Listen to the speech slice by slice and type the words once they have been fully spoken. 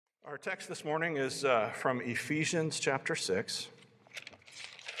Our text this morning is from Ephesians chapter 6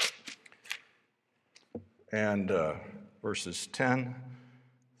 and verses 10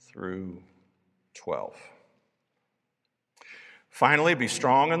 through 12. Finally, be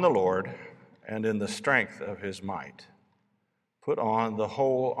strong in the Lord and in the strength of his might. Put on the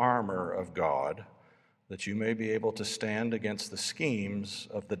whole armor of God, that you may be able to stand against the schemes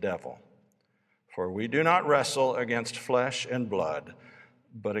of the devil. For we do not wrestle against flesh and blood,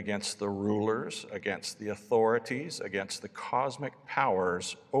 but against the rulers, against the authorities, against the cosmic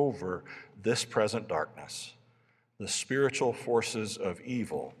powers over this present darkness, the spiritual forces of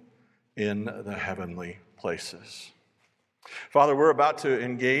evil in the heavenly places. Father, we're about to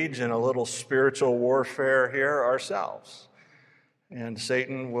engage in a little spiritual warfare here ourselves, and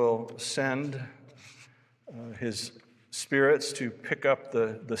Satan will send his spirits to pick up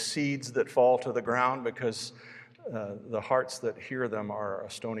the seeds that fall to the ground because the hearts that hear them are a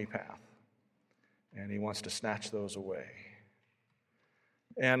stony path, and he wants to snatch those away.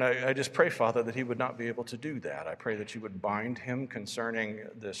 And I just pray, Father, that he would not be able to do that. I pray that you would bind him concerning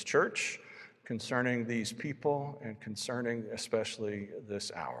this church, concerning these people, and concerning especially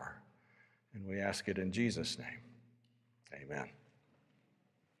this hour. And we ask it in Jesus' name. Amen.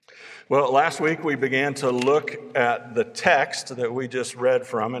 Well, last week we began to look at the text that we just read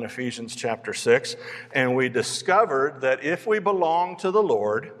from in Ephesians chapter 6, and we discovered that if we belong to the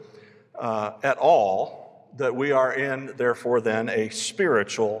Lord at all, that we are in, therefore, then, a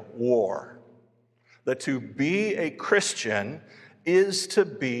spiritual war. That to be a Christian is to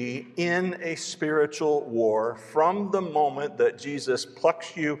be in a spiritual war from the moment that Jesus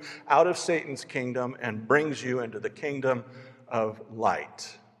plucks you out of Satan's kingdom and brings you into the kingdom of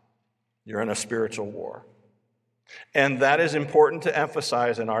light. You're in a spiritual war. And that is important to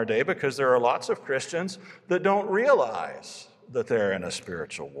emphasize in our day because there are lots of Christians that don't realize that they're in a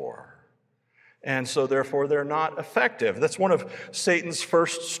spiritual war. And so therefore they're not effective. That's one of Satan's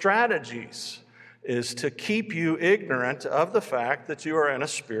first strategies, is to keep you ignorant of the fact that you are in a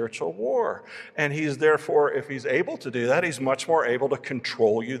spiritual war. And he's therefore, if he's able to do that, he's much more able to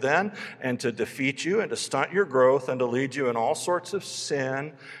control you then and to defeat you and to stunt your growth and to lead you in all sorts of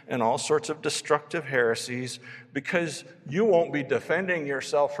sin and all sorts of destructive heresies, because you won't be defending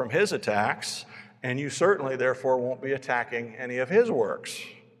yourself from his attacks, and you certainly therefore won't be attacking any of his works.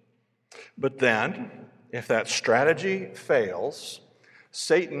 But then, if that strategy fails,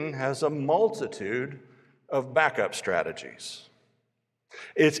 Satan has a multitude of backup strategies.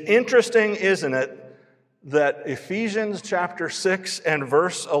 It's interesting, isn't it, that Ephesians chapter 6 and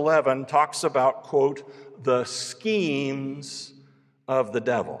verse 11 talks about, quote, the schemes of the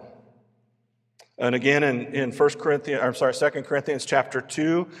devil. And again, in 2 Corinthians chapter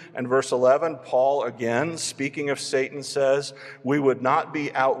 2 and verse 11, Paul, again, speaking of Satan, says, we would not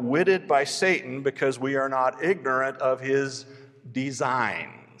be outwitted by Satan because we are not ignorant of his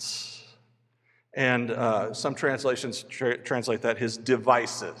designs. And some translations translate that his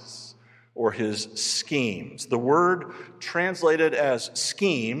devices or his schemes. The word translated as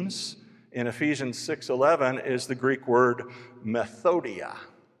schemes in Ephesians 6:11 is the Greek word methodia,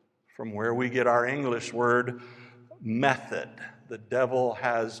 from where we get our English word method. The devil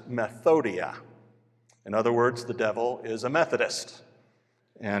has methodia. In other words, the devil is a Methodist,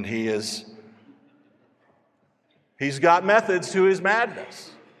 and he's got methods to his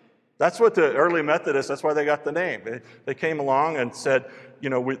madness. That's what the early Methodists, that's why they got the name. They came along and said,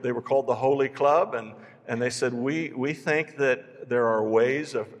 they were called the Holy Club, and they said, we think that there are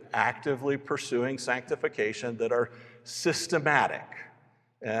ways of actively pursuing sanctification that are systematic.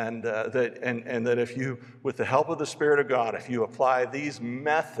 And that if you, with the help of the Spirit of God, if you apply these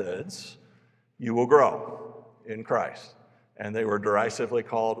methods, you will grow in Christ. And they were derisively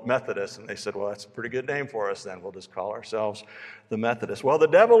called Methodists, and they said, well, that's a pretty good name for us then. We'll just call ourselves the Methodists. Well, the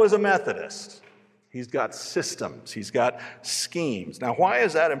devil is a Methodist. He's got systems. He's got schemes. Now, why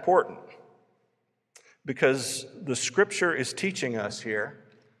is that important? Because the Scripture is teaching us here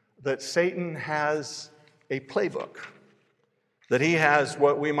that Satan has a playbook, that he has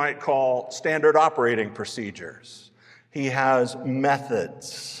what we might call standard operating procedures. He has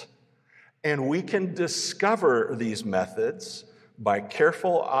methods. And we can discover these methods by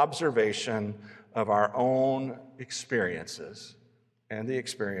careful observation of our own experiences and the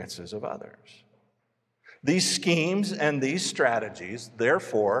experiences of others. These schemes and these strategies,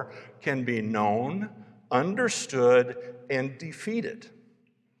 therefore, can be known, understood, and defeated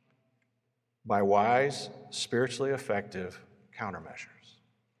by wise, spiritually effective countermeasures.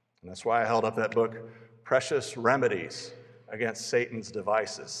 And that's why I held up that book, Precious Remedies Against Satan's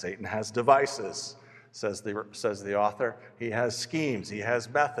Devices. Satan has devices says the author. He has schemes, he has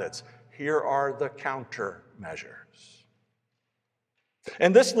methods. Here are the countermeasures.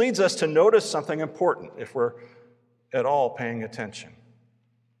 And this leads us to notice something important if we're at all paying attention.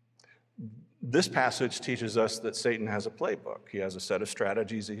 This passage teaches us that Satan has a playbook. He has a set of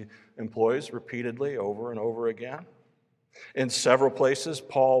strategies he employs repeatedly over and over again. In several places,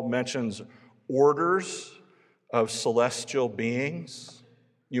 Paul mentions orders of celestial beings.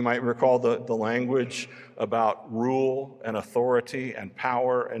 You might recall the language about rule and authority and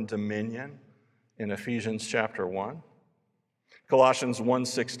power and dominion in Ephesians chapter 1. Colossians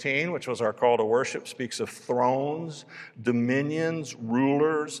 1:16, which was our call to worship, speaks of thrones, dominions,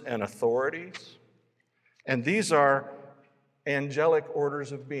 rulers, and authorities. And these are angelic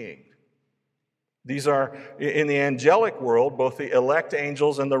orders of being. These are, in the angelic world, both the elect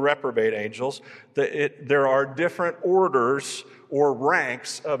angels and the reprobate angels, there are different orders or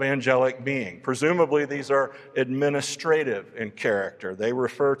ranks of angelic being. Presumably, these are administrative in character. They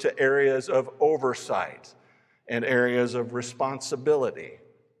refer to areas of oversight and areas of responsibility.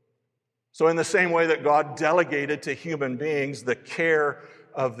 So in the same way that God delegated to human beings the care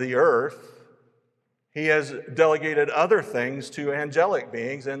of the earth, he has delegated other things to angelic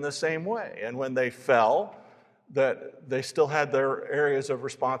beings in the same way. And when they fell, that they still had their areas of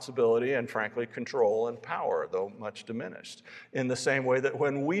responsibility and, frankly, control and power, though much diminished. In the same way that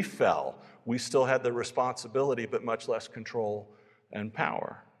when we fell, we still had the responsibility, but much less control and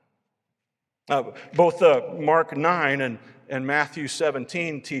power. Both Mark 9 and Matthew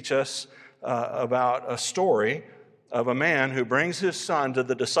 17 teach us about a story of a man who brings his son to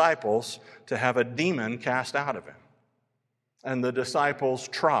the disciples to have a demon cast out of him. And the disciples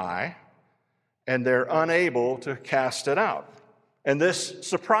try, and they're unable to cast it out. And this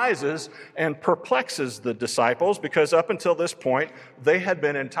surprises and perplexes the disciples because up until this point, they had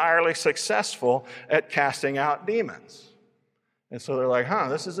been entirely successful at casting out demons. And so they're like,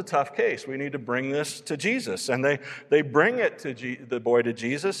 this is a tough case. We need to bring this to Jesus. And they bring it to the boy to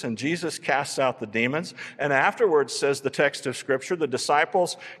Jesus, and Jesus casts out the demons. And afterwards, says the text of Scripture, the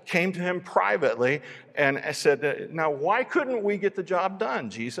disciples came to him privately and said, now, why couldn't we get the job done,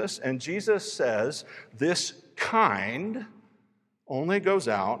 Jesus? And Jesus says, this kind only goes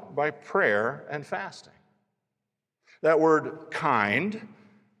out by prayer and fasting. That word kind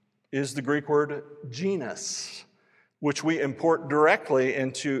is the Greek word genus, which we import directly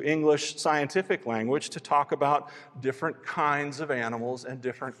into English scientific language to talk about different kinds of animals and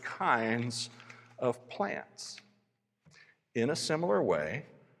different kinds of plants. In a similar way,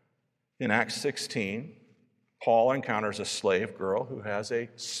 in Acts 16, Paul encounters a slave girl who has a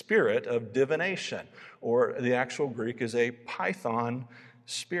spirit of divination, or the actual Greek is a python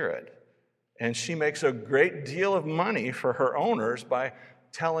spirit. And she makes a great deal of money for her owners by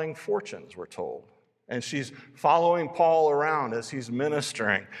telling fortunes, we're told. And she's following Paul around as he's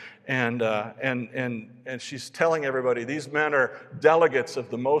ministering. And she's telling everybody, these men are delegates of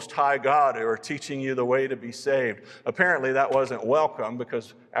the Most High God who are teaching you the way to be saved. Apparently that wasn't welcome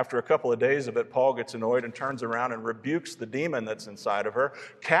because after a couple of days of it, Paul gets annoyed and turns around and rebukes the demon that's inside of her,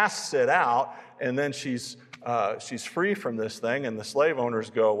 casts it out, and then she's free from this thing. And the slave owners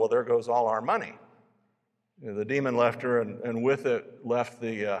go, well, there goes all our money. The demon left her, and with it left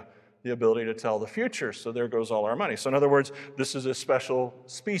the ability to tell the future. So there goes all our money. So in other words, this is a special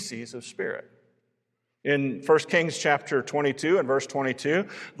species of spirit. In 1 Kings chapter 22 and verse 22,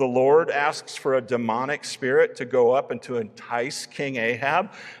 the Lord asks for a demonic spirit to go up and to entice King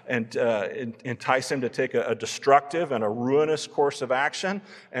Ahab and entice him to take a destructive and a ruinous course of action.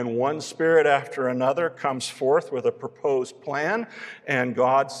 And one spirit after another comes forth with a proposed plan. And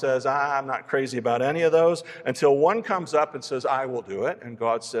God says, I'm not crazy about any of those, until one comes up and says, I will do it. And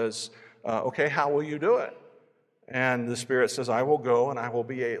God says, okay, how will you do it? And the spirit says, I will go and I will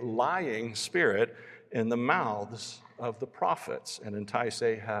be a lying spirit in the mouths of the prophets and entice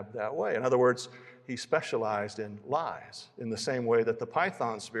Ahab that way. In other words, he specialized in lies in the same way that the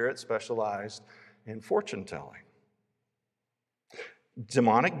python spirit specialized in fortune telling.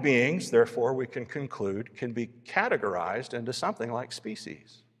 Demonic beings, therefore, we can conclude, can be categorized into something like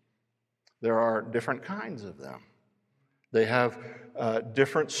species. There are different kinds of them. They have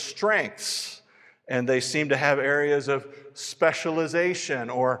different strengths, and they seem to have areas of specialization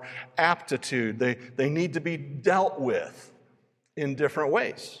or aptitude. They need to be dealt with in different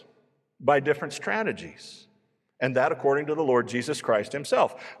ways, by different strategies. And that according to the Lord Jesus Christ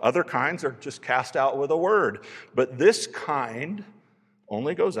himself. Other kinds are just cast out with a word. But this kind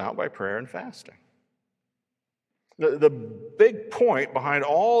only goes out by prayer and fasting. The big point behind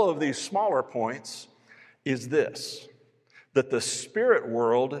all of these smaller points is this: that the spirit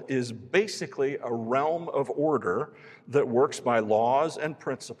world is basically a realm of order that works by laws and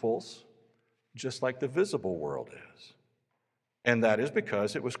principles, just like the visible world is. And that is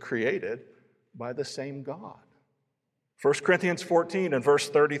because it was created by the same God. 1 Corinthians 14 and verse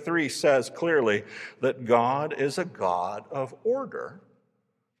 33 says clearly that God is a God of order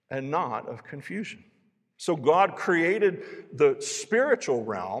and not of confusion. So God created the spiritual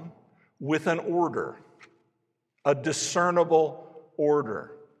realm with an order, a discernible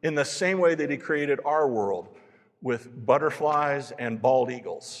order, in the same way that he created our world with butterflies and bald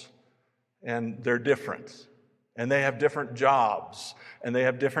eagles. And they're different. And they have different jobs, and they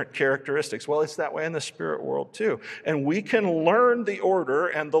have different characteristics. Well, it's that way in the spirit world too. And we can learn the order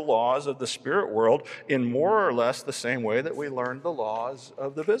and the laws of the spirit world in more or less the same way that we learned the laws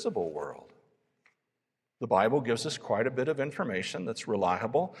of the visible world. The Bible gives us quite a bit of information that's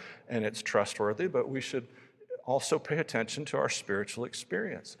reliable and it's trustworthy, but we should also pay attention to our spiritual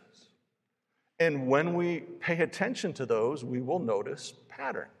experiences. And when we pay attention to those, we will notice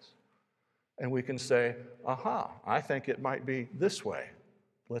patterns. And we can say, aha, I think it might be this way.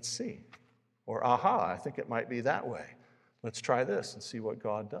 Let's see. Or, aha, I think it might be that way. Let's try this and see what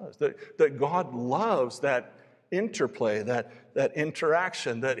God does. That God loves that interplay, that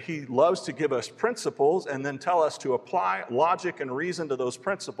interaction, that he loves to give us principles and then tell us to apply logic and reason to those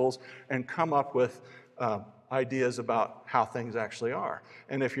principles and come up with ideas about how things actually are.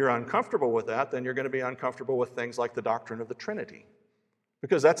 And if you're uncomfortable with that, then you're going to be uncomfortable with things like the doctrine of the Trinity.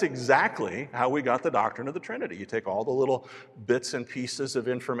 Because that's exactly how we got the doctrine of the Trinity. You take all the little bits and pieces of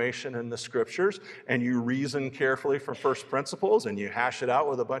information in the scriptures and you reason carefully from first principles and you hash it out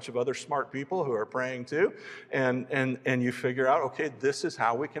with a bunch of other smart people who are praying too. And you figure out, okay, this is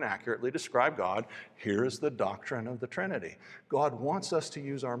how we can accurately describe God. Here's the doctrine of the Trinity. God wants us to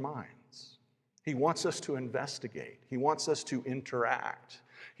use our minds. He wants us to investigate. He wants us to interact.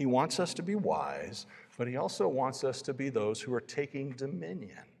 He wants us to be wise, but he also wants us to be those who are taking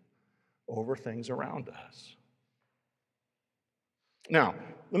dominion over things around us. Now,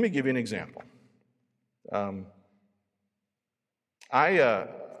 let me give you an example. I've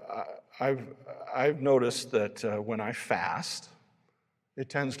noticed that when I fast, it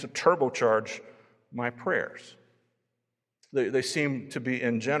tends to turbocharge my prayers. They seem to be,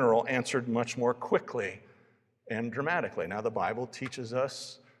 in general, answered much more quickly and dramatically. Now, the Bible teaches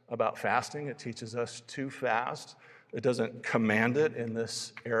us about fasting. It teaches us to fast. It doesn't command it in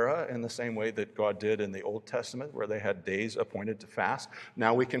this era in the same way that God did in the Old Testament, where they had days appointed to fast.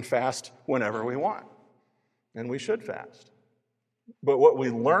 Now we can fast whenever we want, and we should fast. But what we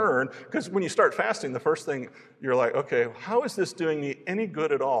learn, because when you start fasting, the first thing you're like, okay, how is this doing me any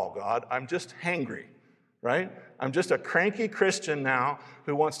good at all, God? I'm just hangry, right? I'm just a cranky Christian now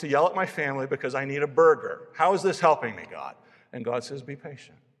who wants to yell at my family because I need a burger. How is this helping me, God? And God says, be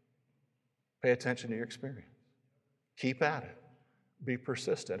patient. Pay attention to your experience. Keep at it. Be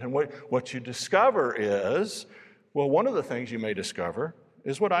persistent. And what you discover is, well, one of the things you may discover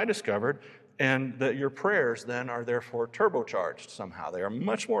is what I discovered, and that your prayers then are therefore turbocharged somehow. They are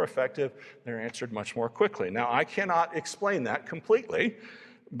much more effective. They're answered much more quickly. Now, I cannot explain that completely,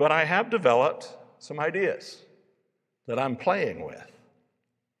 but I have developed some ideas that I'm playing with.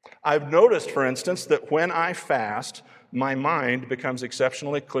 I've noticed, for instance, that when I fast, my mind becomes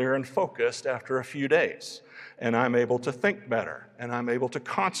exceptionally clear and focused after a few days, and I'm able to think better, and I'm able to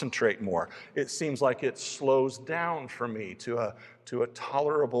concentrate more. It seems like it slows down for me to a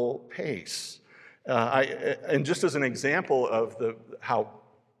tolerable pace. And just as an example of how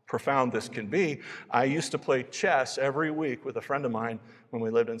profound this can be, I used to play chess every week with a friend of mine when we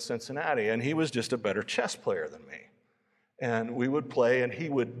lived in Cincinnati, and he was just a better chess player than me. And we would play, and he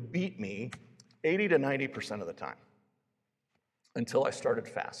would beat me 80 to 90% of the time until I started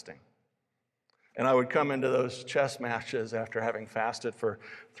fasting. And I would come into those chess matches after having fasted for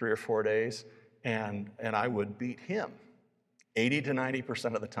 3 or 4 days, and I would beat him 80 to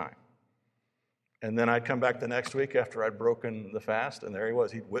 90% of the time. And then I'd come back the next week after I'd broken the fast, and there he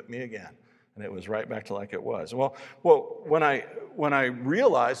was. He'd whip me again, and it was right back to like it was. Well, when I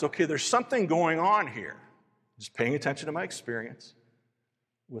realized, okay, there's something going on here, just paying attention to my experience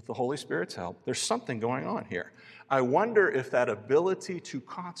with the Holy Spirit's help, there's something going on here. I wonder if that ability to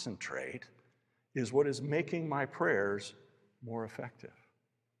concentrate is what is making my prayers more effective.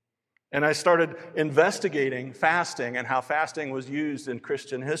 And I started investigating fasting and how fasting was used in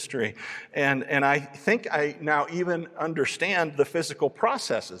Christian history. And I think I now even understand the physical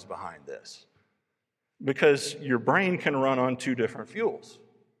processes behind this. Because your brain can run on 2 different fuels.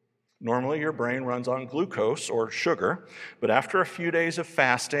 Normally, your brain runs on glucose or sugar, but after a few days of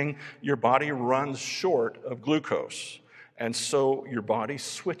fasting, your body runs short of glucose. And so your body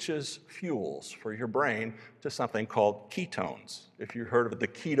switches fuels for your brain to something called ketones. If you've heard of the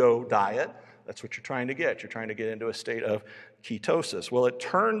keto diet, that's what you're trying to get. You're trying to get into a state of ketosis. Well, it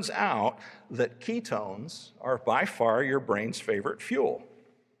turns out that ketones are by far your brain's favorite fuel.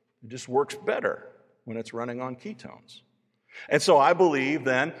 It just works better when it's running on ketones. And so I believe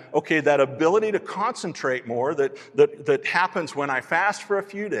then, okay, that ability to concentrate more that happens when I fast for a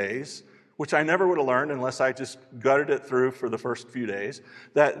few days, which I never would have learned unless I just gutted it through for the first few days,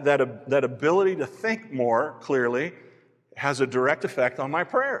 that ability to think more clearly has a direct effect on my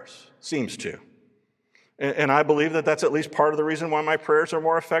prayers, seems to. And I believe that that's at least part of the reason why my prayers are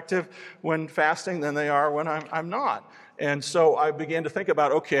more effective when fasting than they are when I'm not. And so I began to think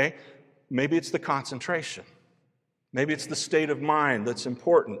about, okay, maybe it's the concentration. Maybe it's the state of mind that's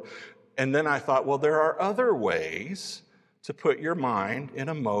important. And then I thought, well, there are other ways to put your mind in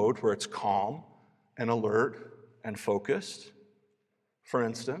a mode where it's calm and alert and focused. For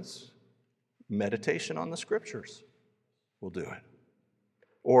instance, meditation on the scriptures will do it.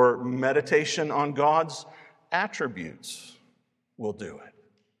 Or meditation on God's attributes will do it.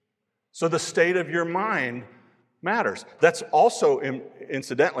 So the state of your mind matters. That's also,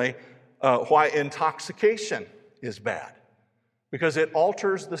 incidentally, why intoxication is bad, because it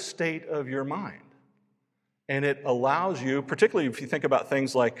alters the state of your mind. And it allows you, particularly if you think about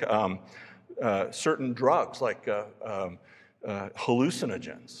things like certain drugs, like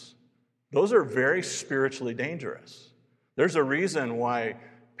hallucinogens, those are very spiritually dangerous. There's a reason why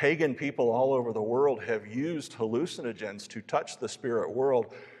pagan people all over the world have used hallucinogens to touch the spirit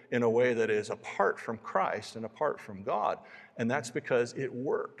world in a way that is apart from Christ and apart from God. And that's because it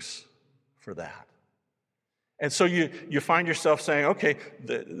works for that. And so you find yourself saying, okay,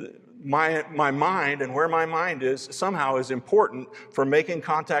 my mind and where my mind is somehow is important for making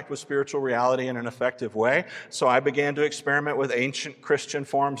contact with spiritual reality in an effective way. So I began to experiment with ancient Christian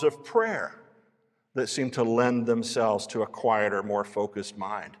forms of prayer that seem to lend themselves to a quieter, more focused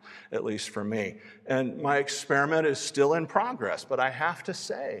mind, at least for me. And my experiment is still in progress, but I have to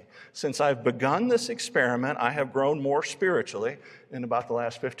say, since I've begun this experiment, I have grown more spiritually in about the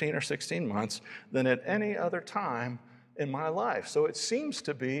last 15 or 16 months than at any other time in my life. So it seems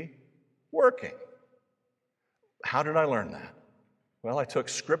to be working. How did I learn that? Well, I took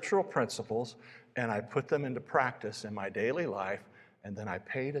scriptural principles and I put them into practice in my daily life, and then I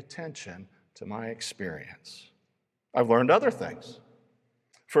paid attention to my experience. I've learned other things.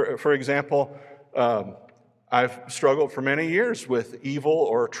 For example, I've struggled for many years with evil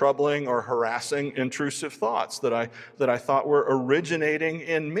or troubling or harassing intrusive thoughts that I thought were originating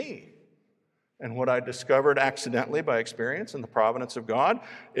in me. And what I discovered accidentally by experience in the providence of God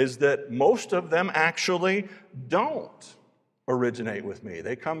is that most of them actually don't originate with me.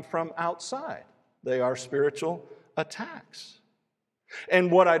 They come from outside. They are spiritual attacks.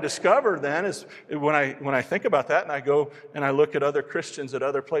 And what I discover then is when I think about that and I go and I look at other Christians at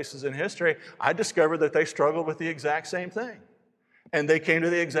other places in history, I discover that they struggled with the exact same thing. And they came to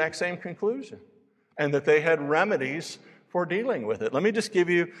the exact same conclusion. And that they had remedies for dealing with it. Let me just give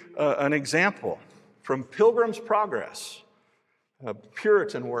you an example from Pilgrim's Progress, a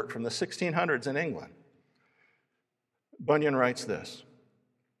Puritan work from the 1600s in England. Bunyan writes this: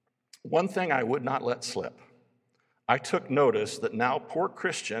 "One thing I would not let slip. I took notice that now poor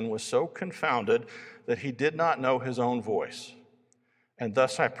Christian was so confounded that he did not know his own voice, and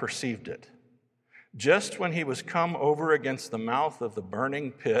thus I perceived it. Just when he was come over against the mouth of the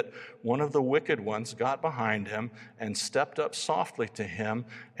burning pit, one of the wicked ones got behind him and stepped up softly to him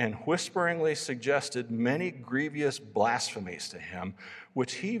and whisperingly suggested many grievous blasphemies to him,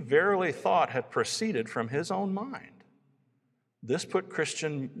 which he verily thought had proceeded from his own mind. This put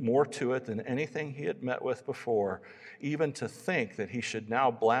Christian more to it than anything he had met with before, even to think that he should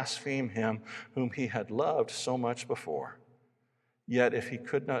now blaspheme him whom he had loved so much before. Yet if he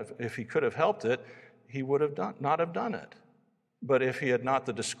could have helped it, he would have not have done it. But he had not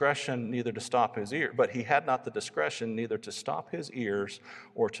the discretion neither to stop his ears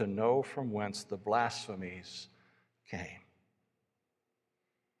or to know from whence the blasphemies came."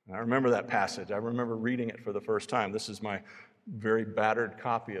 And I remember that passage. I remember reading it for the first time. This is my very battered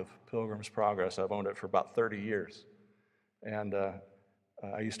copy of Pilgrim's Progress. I've owned it for about 30 years. And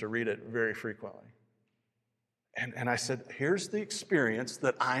I used to read it very frequently. And I said, here's the experience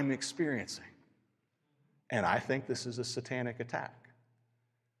that I'm experiencing. And I think this is a satanic attack.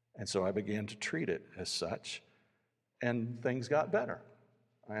 And so I began to treat it as such, and things got better.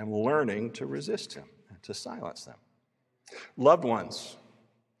 I am learning to resist him and to silence them. Loved ones,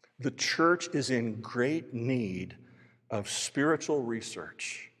 the church is in great need of spiritual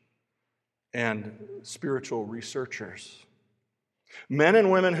research and spiritual researchers. Men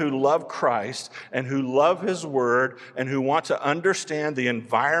and women who love Christ and who love His Word and who want to understand the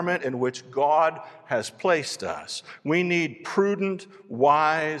environment in which God has placed us. We need prudent,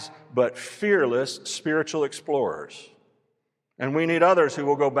 wise, but fearless spiritual explorers. And we need others who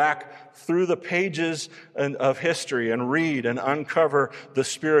will go back through the pages of history and read and uncover the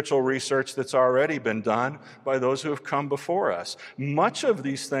spiritual research that's already been done by those who have come before us. Much of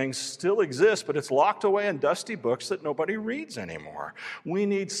these things still exist, but it's locked away in dusty books that nobody reads anymore. We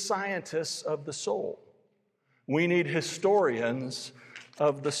need scientists of the soul. We need historians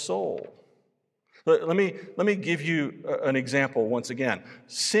of the soul. Let me give you an example once again.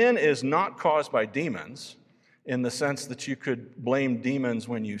 Sin is not caused by demons, in the sense that you could blame demons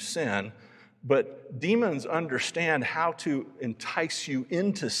when you sin, but demons understand how to entice you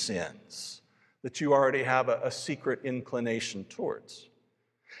into sins that you already have a secret inclination towards.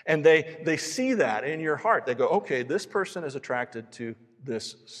 And they see that in your heart. They go, okay, this person is attracted to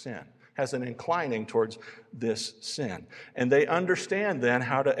this sin, has an inclining towards this sin. And they understand then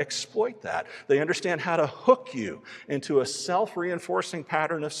how to exploit that. They understand how to hook you into a self-reinforcing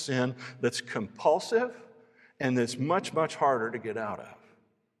pattern of sin that's compulsive and it's much, much harder to get out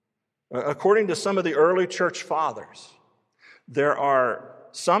of. According to some of the early church fathers, there are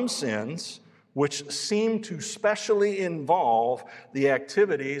some sins which seem to specially involve the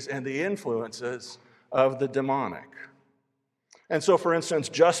activities and the influences of the demonic. And so, for instance,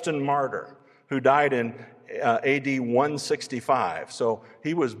 Justin Martyr, who died in AD 165. So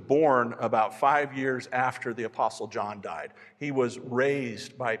he was born about 5 years after the Apostle John died. He was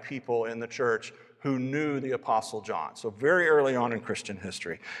raised by people in the church who knew the Apostle John. So very early on in Christian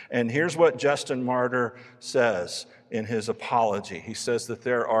history. And here's what Justin Martyr says in his apology. He says that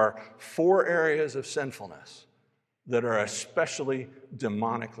there are 4 areas of sinfulness that are especially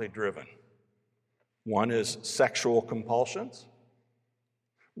demonically driven. One is sexual compulsions.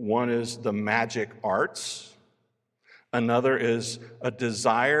 One is the magic arts. Another is a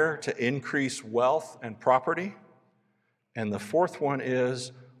desire to increase wealth and property. And the 4th one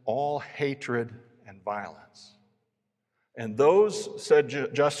is all hatred and violence. And those,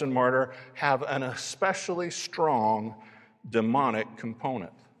 said Justin Martyr, have an especially strong demonic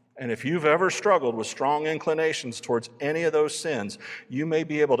component. And if you've ever struggled with strong inclinations towards any of those sins, you may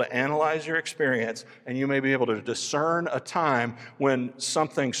be able to analyze your experience and you may be able to discern a time when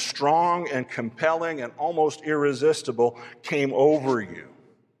something strong and compelling and almost irresistible came over you.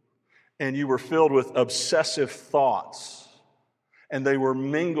 And you were filled with obsessive thoughts. And they were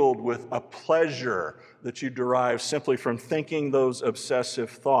mingled with a pleasure that you derive simply from thinking those obsessive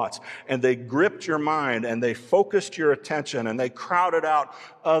thoughts. And they gripped your mind, and they focused your attention, and they crowded out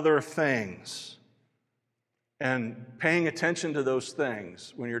other things. And paying attention to those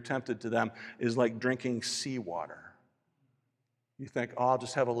things when you're tempted to them is like drinking seawater. You think, oh, I'll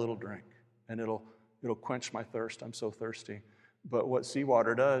just have a little drink, and it'll quench my thirst. I'm so thirsty. But what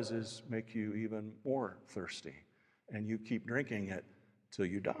seawater does is make you even more thirsty. And you keep drinking it till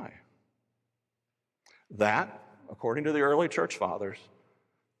you die. That, according to the early church fathers,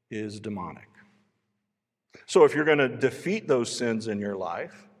 is demonic. So if you're going to defeat those sins in your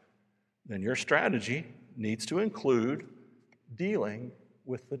life, then your strategy needs to include dealing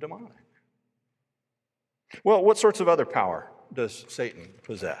with the demonic. Well, what sorts of other power does Satan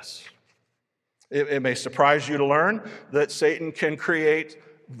possess? It may surprise you to learn that Satan can create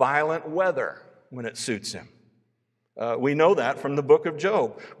violent weather when it suits him. We know that from the book of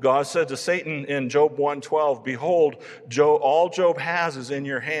Job. God said to Satan in Job 1:12, "Behold, all Job has is in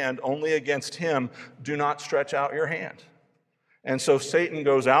your hand. Only against him do not stretch out your hand." And so Satan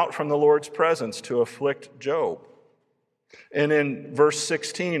goes out from the Lord's presence to afflict Job. And in verse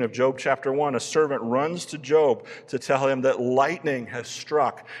 16 of Job chapter 1, a servant runs to Job to tell him that lightning has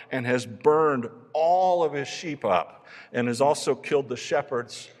struck and has burned all of his sheep up and has also killed the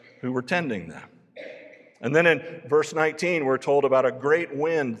shepherds who were tending them. And then in verse 19, we're told about a great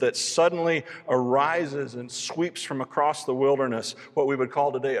wind that suddenly arises and sweeps from across the wilderness, what we would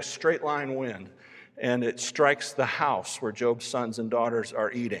call today a straight line wind. And it strikes the house where Job's sons and daughters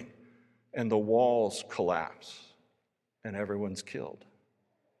are eating. And the walls collapse and everyone's killed.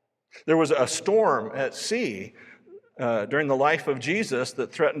 There was a storm at sea during the life of Jesus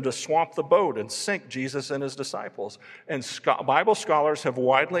that threatened to swamp the boat and sink Jesus and his disciples. And Bible scholars have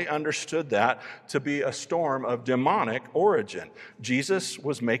widely understood that to be a storm of demonic origin. Jesus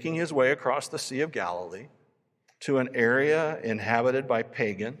was making his way across the Sea of Galilee to an area inhabited by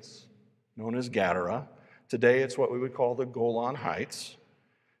pagans known as Gadara. Today it's what we would call the Golan Heights.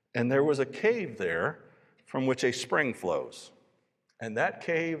 And there was a cave there from which a spring flows. And that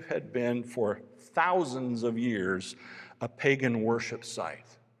cave had been for thousands of years a pagan worship site.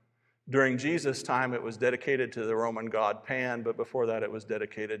 During Jesus' time, it was dedicated to the Roman god Pan, but before that, it was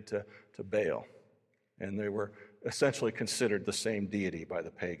dedicated to Baal. And they were essentially considered the same deity by the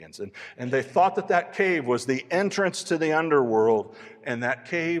pagans. And they thought that cave was the entrance to the underworld, and that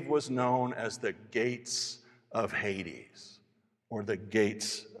cave was known as the gates of Hades, or the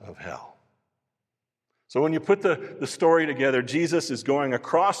gates of hell. So when you put the story together, Jesus is going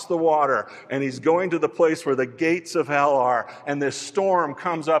across the water, and he's going to the place where the gates of hell are, and this storm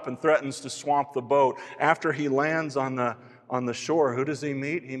comes up and threatens to swamp the boat. After he lands on the shore, who does he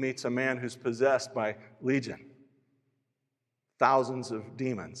meet? He meets a man who's possessed by legion. Thousands of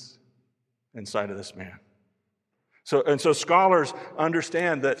demons inside of this man. So scholars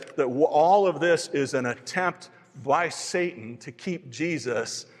understand that all of this is an attempt by Satan to keep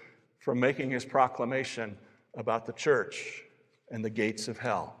Jesus from making his proclamation about the church and the gates of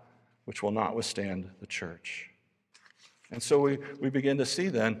hell, which will not withstand the church. And so we begin to see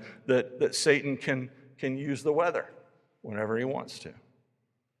then that Satan can use the weather whenever he wants to.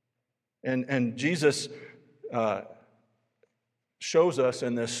 And Jesus shows us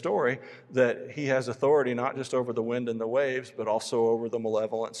in this story that he has authority not just over the wind and the waves, but also over the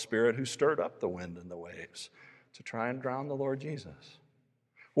malevolent spirit who stirred up the wind and the waves to try and drown the Lord Jesus.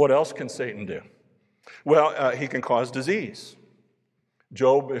 What else can Satan do? Well, he can cause disease.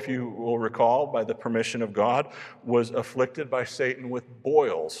 Job, if you will recall, by the permission of God, was afflicted by Satan with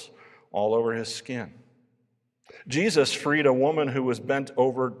boils all over his skin. Jesus freed a woman who was bent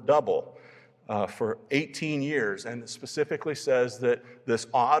over double for 18 years, and it specifically says that this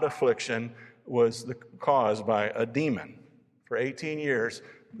odd affliction was caused by a demon. For 18 years,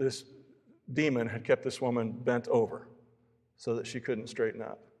 this demon had kept this woman bent over so that she couldn't straighten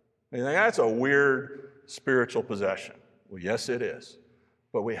up. And you think, that's a weird spiritual possession. Well, yes, it is.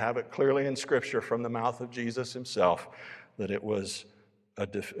 But we have it clearly in Scripture from the mouth of Jesus himself that it was a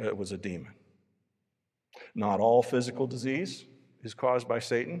demon. Not all physical disease is caused by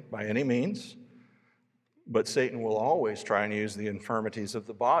Satan by any means, but Satan will always try and use the infirmities of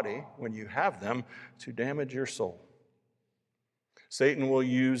the body when you have them to damage your soul. Satan will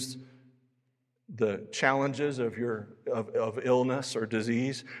use the challenges of illness or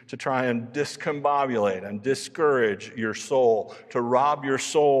disease to try and discombobulate and discourage your soul, to rob your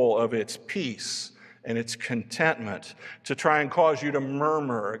soul of its peace and its contentment, to try and cause you to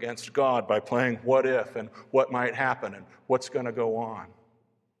murmur against God by playing what if and what might happen and what's going to go on.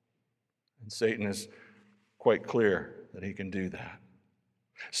 And Satan is quite clear that he can do that.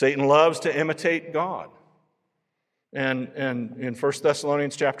 Satan loves to imitate God. And in 1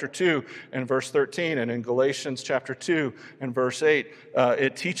 Thessalonians chapter 2 and verse 13, and in Galatians chapter 2 and verse 8,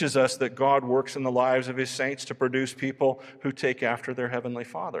 it teaches us that God works in the lives of his saints to produce people who take after their heavenly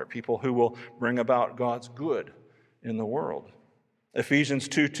Father, people who will bring about God's good in the world. Ephesians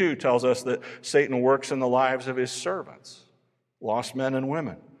 2:2 tells us that Satan works in the lives of his servants, lost men and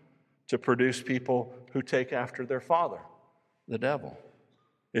women, to produce people who take after their father, the devil.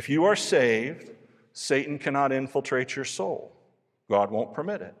 If you are saved, Satan cannot infiltrate your soul. God won't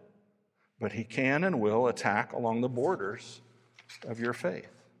permit it. But he can and will attack along the borders of your faith.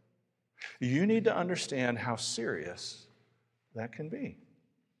 You need to understand how serious that can be.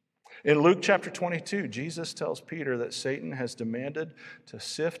 In Luke chapter 22, Jesus tells Peter that Satan has demanded to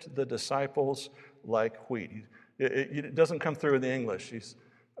sift the disciples like wheat. It doesn't come through in the English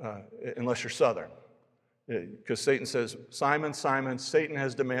unless you're Southern. Because Satan says, Simon, Simon, Satan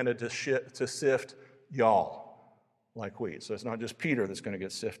has demanded to sift y'all like wheat. So it's not just Peter that's going to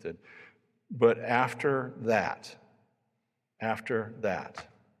get sifted. But after that,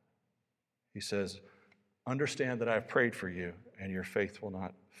 he says, understand that I've prayed for you and your faith will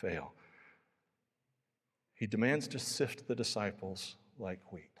not fail. He demands to sift the disciples like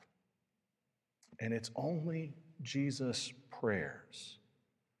wheat. And it's only Jesus' prayers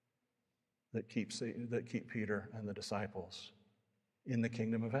that keep Peter and the disciples in the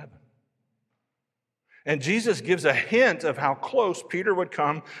kingdom of heaven. And Jesus gives a hint of how close Peter would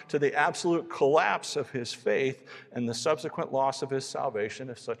come to the absolute collapse of his faith and the subsequent loss of his salvation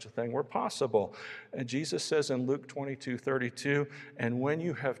if such a thing were possible. And Jesus says in Luke 22:32, and when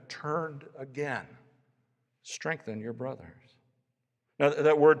you have turned again, strengthen your brothers. Now,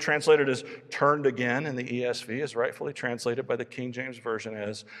 that word translated as turned again in the ESV is rightfully translated by the King James Version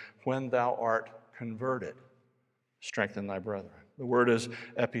as when thou art converted, strengthen thy brethren. The word is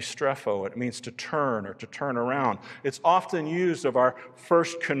epistrepho. It means to turn or to turn around. It's often used of our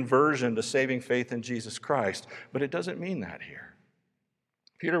first conversion to saving faith in Jesus Christ, but it doesn't mean that here.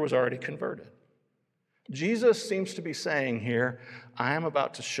 Peter was already converted. Jesus seems to be saying here, I am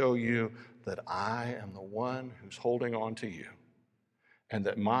about to show you that I am the one who's holding on to you, and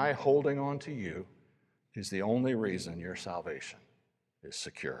that my holding on to you is the only reason your salvation is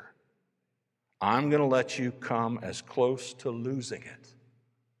secure. I'm going to let you come as close to losing it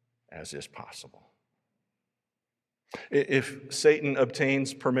as is possible. If Satan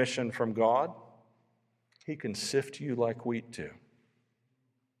obtains permission from God, he can sift you like wheat too.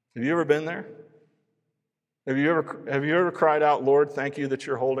 Have you ever been there? Have you ever cried out, Lord, thank you that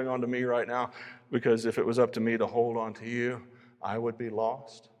you're holding on to me right now, because if it was up to me to hold on to you, I would be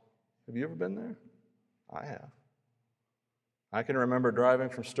lost? Have you ever been there? I have. I can remember driving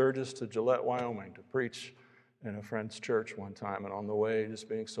from Sturgis to Gillette, Wyoming to preach in a friend's church one time, and on the way just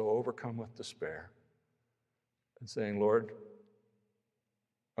being so overcome with despair and saying, Lord,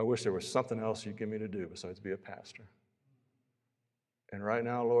 I wish there was something else you'd give me to do besides be a pastor. And right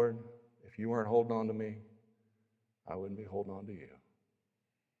now, Lord, if you weren't holding on to me, I wouldn't be holding on to you,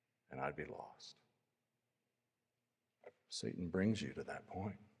 and I'd be lost. Satan brings you to that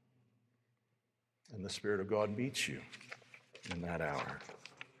point, and the Spirit of God meets you in that hour.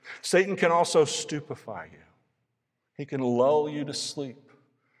 Satan can also stupefy you. He can lull you to sleep,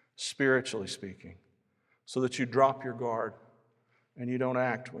 spiritually speaking, so that you drop your guard and you don't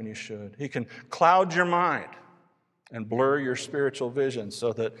act when you should. He can cloud your mind and blur your spiritual vision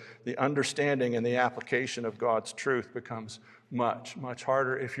so that the understanding and the application of God's truth becomes much, much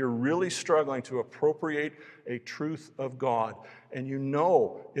harder. If you're really struggling to appropriate a truth of God, and you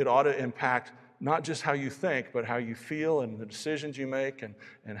know it ought to impact not just how you think, but how you feel and the decisions you make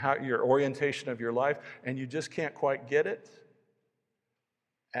and how your orientation of your life, and you just can't quite get it,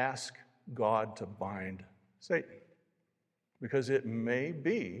 ask God to bind Satan. Because it may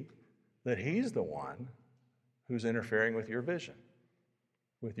be that he's the one who's interfering with your vision,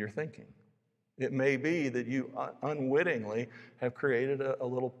 with your thinking. It may be that you unwittingly have created a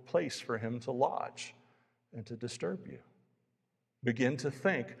little place for him to lodge and to disturb you. Begin to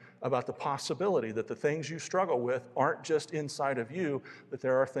think about the possibility that the things you struggle with aren't just inside of you, that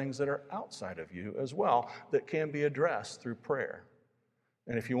there are things that are outside of you as well that can be addressed through prayer.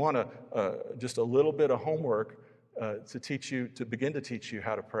 And if you want just a little bit of homework to begin to teach you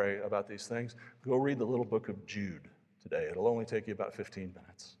how to pray about these things, go read the little book of Jude today. It'll only take you about 15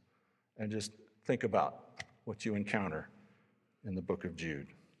 minutes. And just think about what you encounter in the book of Jude.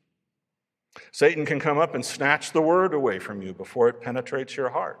 Satan can come up and snatch the word away from you before it penetrates your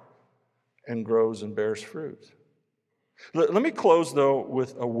heart and grows and bears fruit. Let me close, though,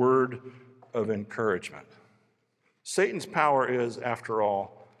 with a word of encouragement. Satan's power is, after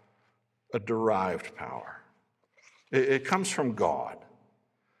all, a derived power. It comes from God.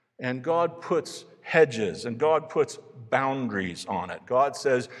 And God puts hedges and God puts boundaries on it. God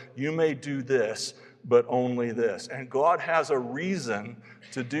says, you may do this, but only this. And God has a reason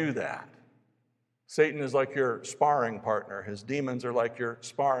to do that. Satan is like your sparring partner. His demons are like your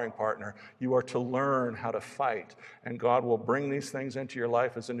sparring partner. You are to learn how to fight. And God will bring these things into your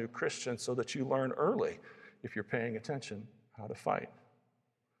life as a new Christian so that you learn early, if you're paying attention, how to fight.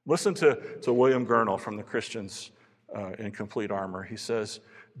 Listen to William Gurnall from the Christians in Complete Armor. He says,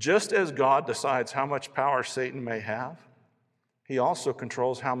 just as God decides how much power Satan may have, he also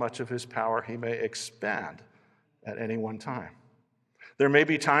controls how much of his power he may expand at any one time. There may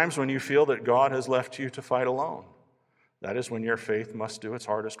be times when you feel that God has left you to fight alone. That is when your faith must do its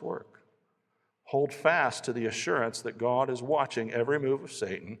hardest work. Hold fast to the assurance that God is watching every move of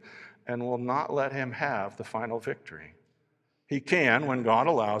Satan and will not let him have the final victory. He can, when God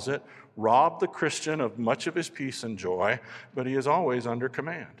allows it, rob the Christian of much of his peace and joy, but he is always under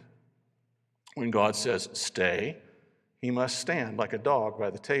command. When God says, stay, he must stand like a dog by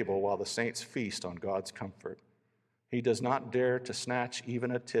the table while the saints feast on God's comfort. He does not dare to snatch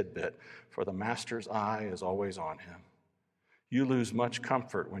even a tidbit, for the master's eye is always on him. You lose much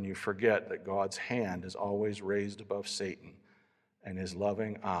comfort when you forget that God's hand is always raised above Satan, and his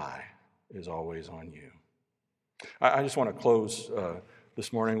loving eye is always on you. I just want to close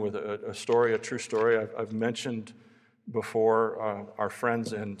this morning with a story, a true story. I've mentioned before our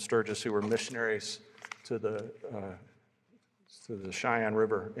friends in Sturgis who were missionaries to the Cheyenne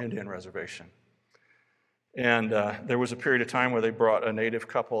River Indian Reservation. And there was a period of time where they brought a native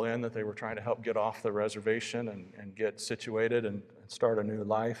couple in that they were trying to help get off the reservation and get situated and start a new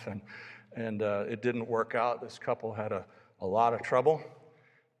life. And it didn't work out. This couple had a lot of trouble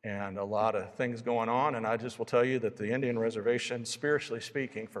and a lot of things going on. And I just will tell you that the Indian Reservation, spiritually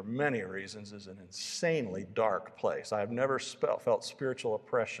speaking, for many reasons, is an insanely dark place. I have never felt spiritual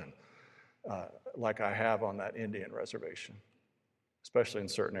oppression like I have on that Indian Reservation, especially in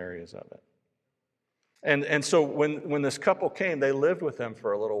certain areas of it. And so when this couple came, they lived with them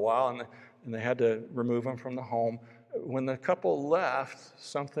for a little while, and and they had to remove them from the home. When the couple left,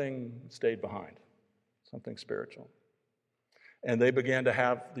 something stayed behind, something spiritual. And they began to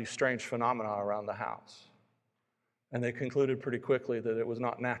have these strange phenomena around the house. And they concluded pretty quickly that it was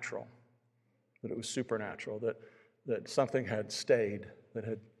not natural, that it was supernatural, that something had stayed, that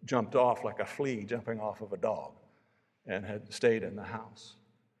had jumped off like a flea jumping off of a dog and had stayed in the house.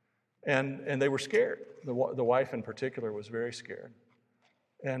 And they were scared. The wife in particular was very scared.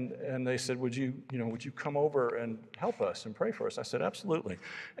 And they said, would you come over and help us and pray for us? I said, absolutely.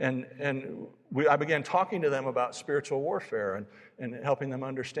 And I began talking to them about spiritual warfare and helping them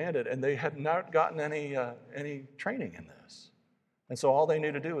understand it. And they had not gotten any training in this. And so all they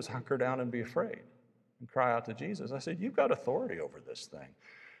knew to do was hunker down and be afraid and cry out to Jesus. I said, you've got authority over this thing.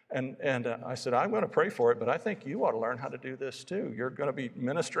 And I said, I'm going to pray for it, but I think you ought to learn how to do this too. You're going to be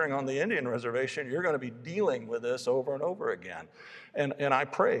ministering on the Indian reservation. You're going to be dealing with this over and over again. And I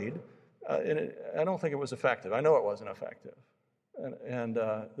prayed, and I don't think it was effective. I know it wasn't effective. And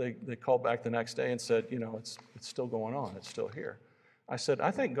they called back the next day and said, it's still going on. It's still here. I said,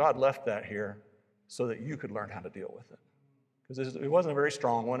 I think God left that here so that you could learn how to deal with it. Because it wasn't a very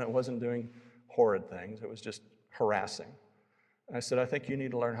strong one. It wasn't doing horrid things. It was just harassing. I said, I think you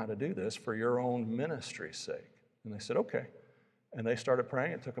need to learn how to do this for your own ministry's sake. And they said, okay. And they started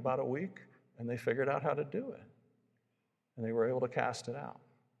praying. It took about a week, and they figured out how to do it. And they were able to cast it out.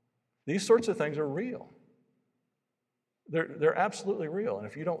 These sorts of things are real. They're absolutely real. And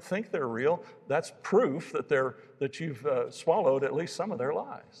if you don't think they're real, that's proof that you've swallowed at least some of their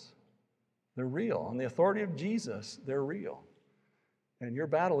lies. They're real. On the authority of Jesus, they're real. And your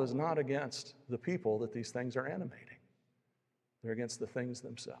battle is not against the people that these things are animating. They're against the things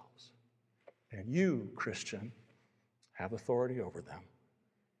themselves. And you, Christian, have authority over them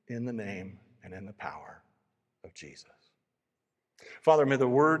in the name and in the power of Jesus. Father, may the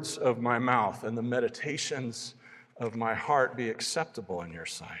words of my mouth and the meditations of my heart be acceptable in your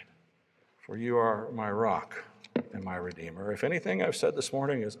sight, for you are my rock and my redeemer. If anything I've said this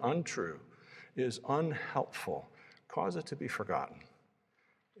morning is untrue, is unhelpful, cause it to be forgotten.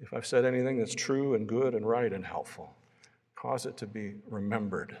 If I've said anything that's true and good and right and helpful, cause it to be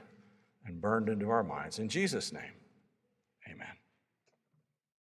remembered and burned into our minds. In Jesus' name.